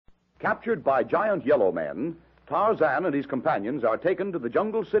Captured by giant yellow men, Tarzan and his companions are taken to the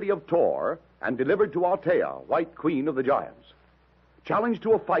jungle city of Tohr and delivered to Althea, White Queen of the Giants. Challenged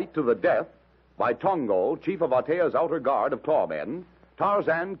to a fight to the death by Tongo, chief of Althea's outer guard of clawmen,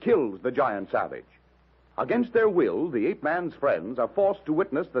 Tarzan kills the giant savage. Against their will, the ape-man's friends are forced to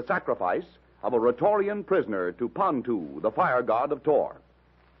witness the sacrifice of a Ratorian prisoner to Pantu, the fire god of Tohr.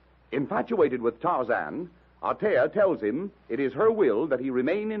 Infatuated with Tarzan, Althea tells him it is her will that he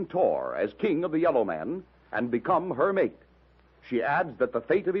remain in Tohr as king of the Yellow Men and become her mate. She adds that the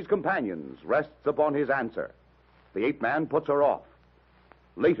fate of his companions rests upon his answer. The ape-man puts her off.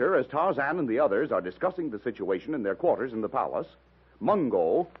 Later, as Tarzan and the others are discussing the situation in their quarters in the palace,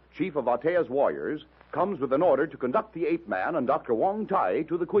 Mungo, chief of Althea's warriors, comes with an order to conduct the ape-man and Dr. Wong Tai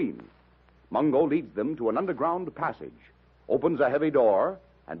to the queen. Mungo leads them to an underground passage, opens a heavy door,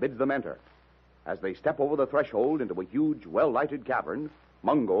 and bids them enter. As they step over the threshold into a huge, well-lighted cavern,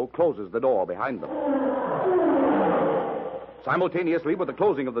 Mungo closes the door behind them. Simultaneously with the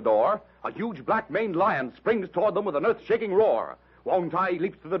closing of the door, a huge black-maned lion springs toward them with an earth-shaking roar. Wong Tai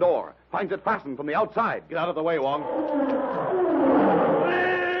leaps to the door, finds it fastened from the outside. Get out of the way, Wong.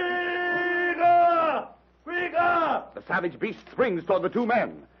 Frigga! The savage beast springs toward the two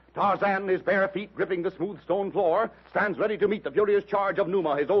men. Tarzan, his bare feet gripping the smooth stone floor, stands ready to meet the furious charge of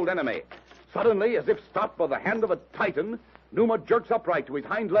Numa, his old enemy. Suddenly, as if stopped by the hand of a titan, Numa jerks upright to his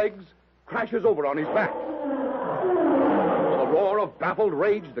hind legs, crashes over on his back. With a roar of baffled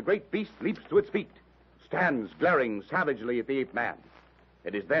rage, the great beast leaps to its feet, stands glaring savagely at the ape-man.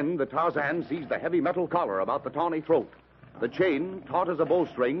 It is then that Tarzan sees the heavy metal collar about the tawny throat, the chain taut as a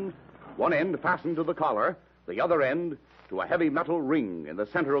bowstring, one end fastened to the collar, the other end to a heavy metal ring in the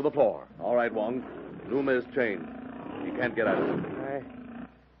center of the floor. All right, Wong. Numa is chained. He can't get out of it.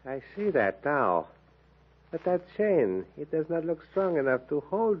 I see that now. But that chain, it does not look strong enough to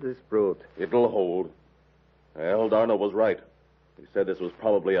hold this brute. It'll hold. Well, Darno was right. He said this was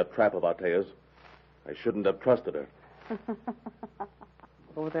probably a trap of Althea's. I shouldn't have trusted her.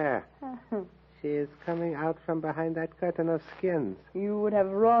 Oh, there. She is coming out from behind that curtain of skins. You would have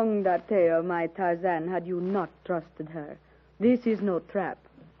wronged Althea, my Tarzan, had you not trusted her. This is no trap,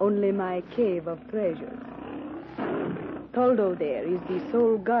 only my cave of treasures. Toldo there is the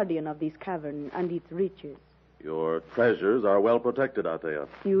sole guardian of this cavern and its riches. Your treasures are well protected, Althea.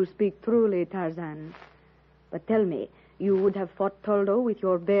 You speak truly, Tarzan. But tell me, you would have fought Toldo with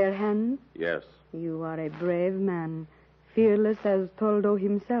your bare hands? Yes. You are a brave man, fearless as Toldo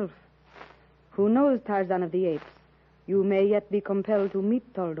himself. Who knows, Tarzan of the Apes? You may yet be compelled to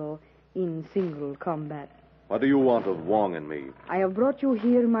meet Toldo in single combat. What do you want of Wong and me? I have brought you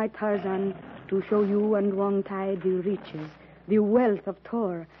here, my Tarzan, to show you and Wong Tai the riches, the wealth of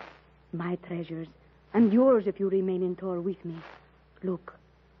Tohr, my treasures, and yours if you remain in Tohr with me. Look.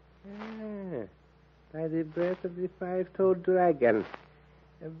 By the breath of the five-toed dragon,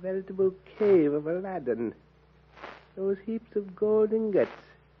 a veritable cave of Aladdin. Those heaps of gold ingots,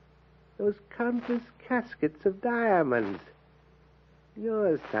 those countless caskets of diamonds.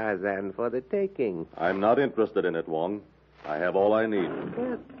 Yours, Tarzan, for the taking. I'm not interested in it, Wong. I have all I need.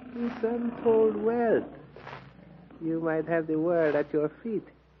 But this untold wealth. You might have the world at your feet.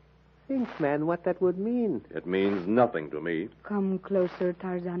 Think, man, what that would mean. It means nothing to me. Come closer,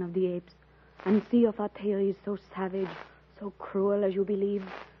 Tarzan of the Apes, and see if Althea is so savage, so cruel as you believe.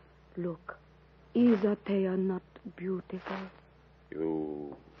 Look, is Althea not beautiful?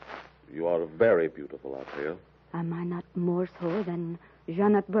 You are very beautiful, Althea. Am I not more so than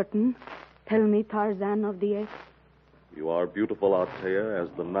Janet Burton? Tell me, Tarzan of the Apes. You are beautiful, Althea, as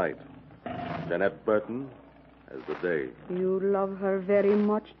the night. Jeanette Burton, as the day. You love her very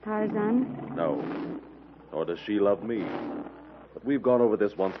much, Tarzan? No, nor does she love me. But we've gone over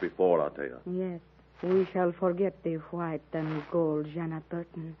this once before, Althea. Yes, we shall forget the white and gold, Janet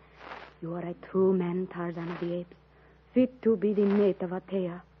Burton. You are a true man, Tarzan of the Apes, fit to be the mate of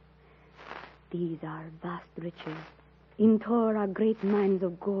Althea. These are vast riches. In Tohr are great mines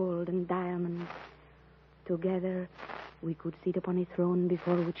of gold and diamonds. Together, we could sit upon a throne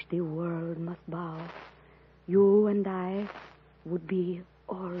before which the world must bow. You and I would be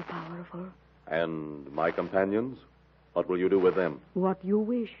all-powerful. And my companions? What will you do with them? What you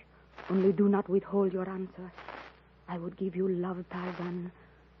wish. Only do not withhold your answer. I would give you love, Tarzan,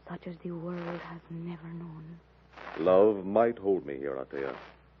 such as the world has never known. Love might hold me here, Althea.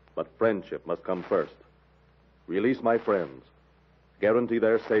 But friendship must come first. Release my friends. Guarantee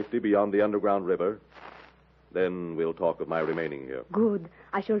their safety beyond the underground river. Then we'll talk of my remaining here. Good.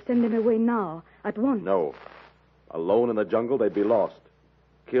 I shall send them away now, at once. No. Alone in the jungle, they'd be lost.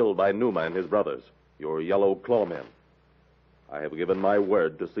 Killed by Numa and his brothers, your yellow clawmen. I have given my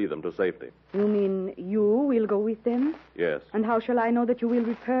word to see them to safety. You mean you will go with them? Yes. And how shall I know that you will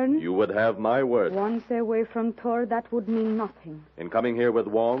return? You would have my word. Once away from Tohr, that would mean nothing. In coming here with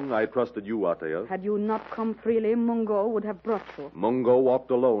Wong, I trusted you, Atea. Had you not come freely, Mungo would have brought you. Mungo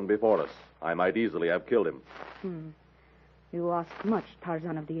walked alone before us. I might easily have killed him. You ask much,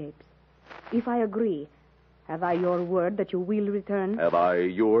 Tarzan of the Apes. If I agree, have I your word that you will return? Have I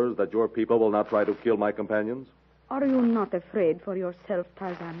yours that your people will not try to kill my companions? Are you not afraid for yourself,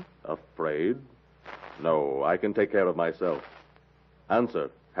 Tarzan? Afraid? No, I can take care of myself. Answer,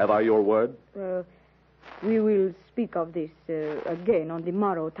 have I your word? We will speak of this again on the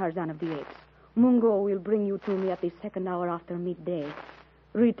morrow, Tarzan of the Apes. Mungo will bring you to me at the second hour after midday.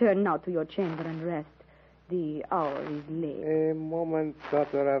 Return now to your chamber and rest. The hour is late. A moment,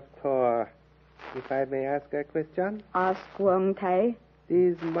 daughter of Tohr. If I may ask a question? Ask, Wang Tai.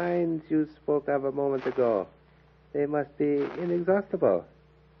 These mines you spoke of a moment ago, they must be inexhaustible.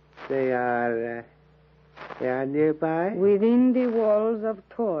 They are nearby? Within the walls of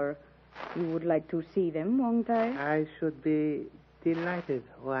Tohr. You would like to see them, Wang Tai? I should be delighted,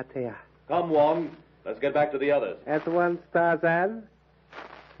 Atea. Come, Wong. Let's get back to the others. At once, Tarzan.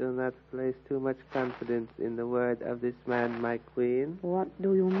 Do not place too much confidence in the word of this man, my queen. What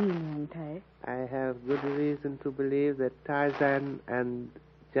do you mean, Wang Tai? I have good reason to believe that Tarzan and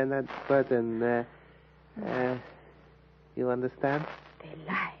Janet Burton, you understand? They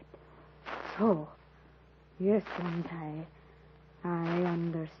lied. So, yes, Wang Tai, I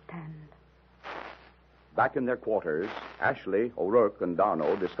understand. Back in their quarters, Ashley, O'Rourke, and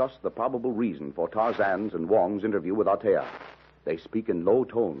Darno discuss the probable reason for Tarzan's and Wong's interview with Atea. They speak in low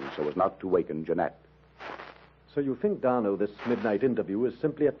tones so as not to waken Jeanette. So you think, Darno, this midnight interview is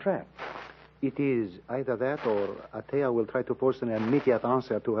simply a trap? It is either that or Atea will try to force an immediate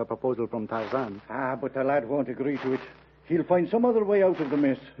answer to her proposal from Tarzan. But the lad won't agree to it. He'll find some other way out of the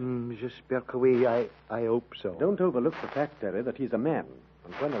mess. J'espère que oui. I hope so. Don't overlook the fact, Terry, that he's a man.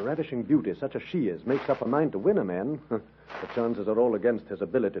 And when a ravishing beauty such as she is makes up her mind to win a man, the chances are all against his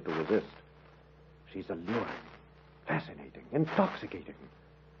ability to resist. She's alluring, fascinating, intoxicating.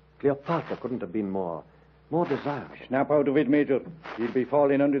 Cleopatra couldn't have been more desirable. Snap out of it, Major. You'll be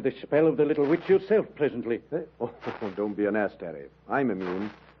falling under the spell of the little witch yourself presently. Oh, don't be an ass, Terry. I'm immune.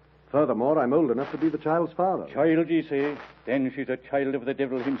 Furthermore, I'm old enough to be the child's father. Child, ye say? Then she's a child of the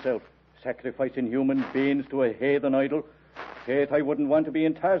devil himself, sacrificing human beings to a heathen idol. Faith, I wouldn't want to be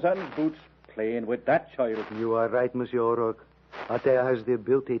in Tarzan's boots, playing with that child. You are right, Monsieur O'Rourke. Atea has the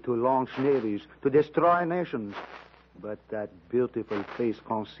ability to launch navies, to destroy nations. But that beautiful face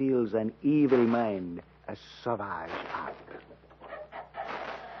conceals an evil mind, a sauvage heart.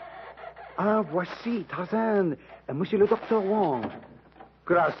 Ah, voici, Tarzan, and Monsieur le Docteur Wong.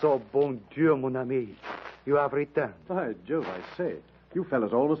 Grâce au bon Dieu, mon ami, you have returned. By Jove, I say, you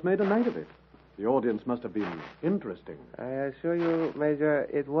fellas almost made a night of it. The audience must have been interesting. I assure you, Major,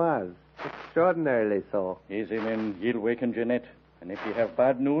 it was. Extraordinarily so. Easy, men. You'll waken Jeanette. And if you have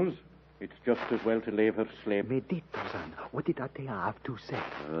bad news, it's just as well to leave her sleep. Mais dites, Tarzan, what did Atea have to say?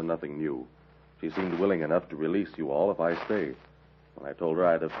 Nothing new. She seemed willing enough to release you all if I stayed. When I told her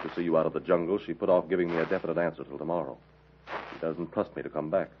I'd have to see you out of the jungle, she put off giving me a definite answer till tomorrow. She doesn't trust me to come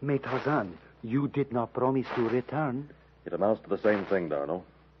back. Mais Tarzan, you did not promise to return. It amounts to the same thing, Darno.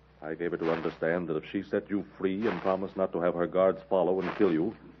 I gave her to understand that if she set you free and promised not to have her guards follow and kill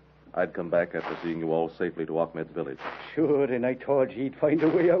you, I'd come back after seeing you all safely to Ahmed's village. Sure, and I told you he'd find a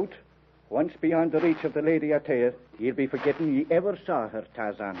way out. Once beyond the reach of the Lady Atea, he'll be forgetting he ever saw her,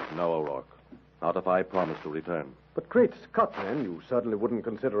 Tarzan. No, O'Rourke. Not if I promise to return. But great Scott, man, you certainly wouldn't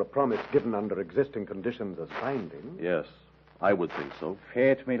consider a promise given under existing conditions as binding. Yes, I would think so.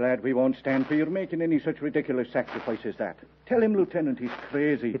 Faith, me lad, we won't stand for your making any such ridiculous sacrifice as that. Tell him, Lieutenant, he's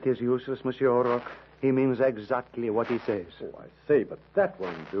crazy. It is useless, Monsieur O'Rourke. He means exactly what he says. Oh, I say, but that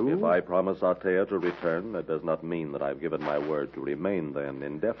won't do. If I promise Atea to return, that does not mean that I've given my word to remain then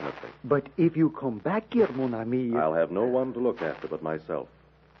indefinitely. But if you come back here, mon ami... I'll have no one to look after but myself.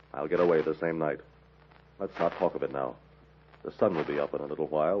 I'll get away the same night. Let's not talk of it now. The sun will be up in a little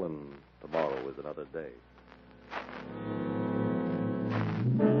while, and tomorrow is another day.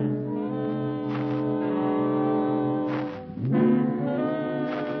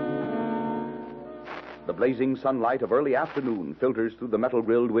 The blazing sunlight of early afternoon filters through the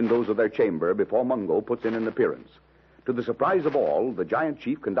metal-grilled windows of their chamber before Mungo puts in an appearance. To the surprise of all, the giant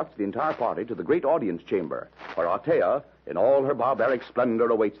chief conducts the entire party to the great audience chamber, where Atea, in all her barbaric splendor,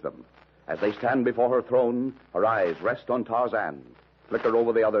 awaits them. As they stand before her throne, her eyes rest on Tarzan, flicker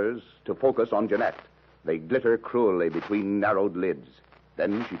over the others to focus on Jeanette. They glitter cruelly between narrowed lids.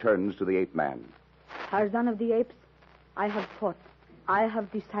 Then she turns to the ape man. Tarzan of the Apes, I have thought. I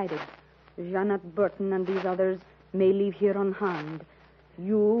have decided. Janet Burton and these others may leave here unharmed.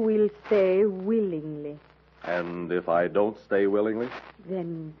 You will stay willingly. And if I don't stay willingly?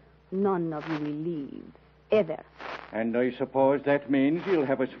 Then none of you will leave. Ever. And I suppose that means you'll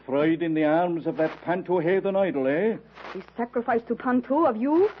have us fried in the arms of that Panto heathen idol, eh? The sacrifice to Panto of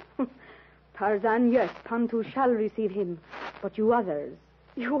you? Tarzan, yes, Panto shall receive him. But you others,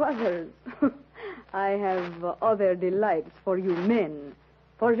 I have other delights for you men.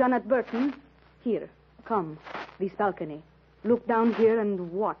 For Janet Burton, here, come, this balcony. Look down here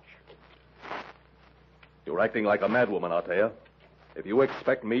and watch. You're acting like a madwoman, Althea. If you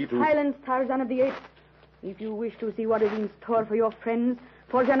expect me to... Silence, Tarzan of the Apes. If you wish to see what is in store for your friends,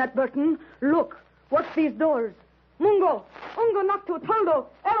 for Janet Burton, look, watch these doors. Mungo, Ungo Noctu, Toldo,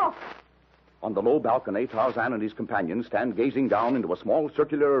 Erok. On the low balcony, Tarzan and his companions stand gazing down into a small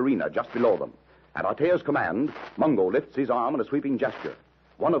circular arena just below them. At Althea's command, Mungo lifts his arm in a sweeping gesture.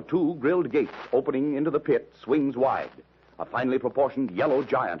 One of two grilled gates opening into the pit swings wide. A finely proportioned yellow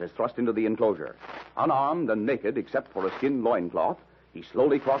giant is thrust into the enclosure. Unarmed and naked, except for a skin loincloth, he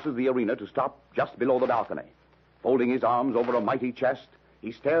slowly crosses the arena to stop just below the balcony. Folding his arms over a mighty chest,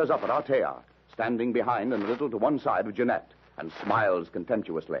 he stares up at Althea, standing behind and a little to one side of Jeanette, and smiles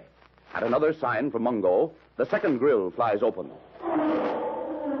contemptuously. At another sign from Mungo, the second grill flies open.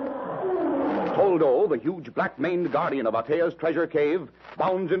 Toldo, the huge black-maned guardian of Althea's treasure cave,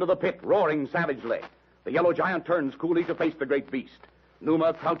 bounds into the pit, roaring savagely. The yellow giant turns coolly to face the great beast.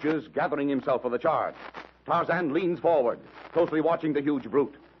 Numa crouches, gathering himself for the charge. Tarzan leans forward, closely watching the huge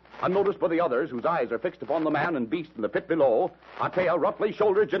brute. Unnoticed by the others, whose eyes are fixed upon the man and beast in the pit below, Althea roughly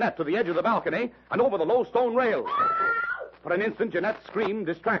shoulders Jeanette to the edge of the balcony and over the low stone rails. For an instant, Jeanette's scream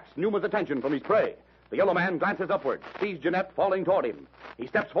distracts Numa's attention from his prey. The yellow man glances upward, sees Jeanette falling toward him. He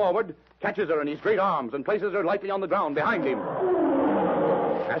steps forward, catches her in his great arms, and places her lightly on the ground behind him.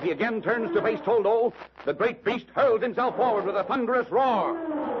 As he again turns to face Toldo, the great beast hurls himself forward with a thunderous roar.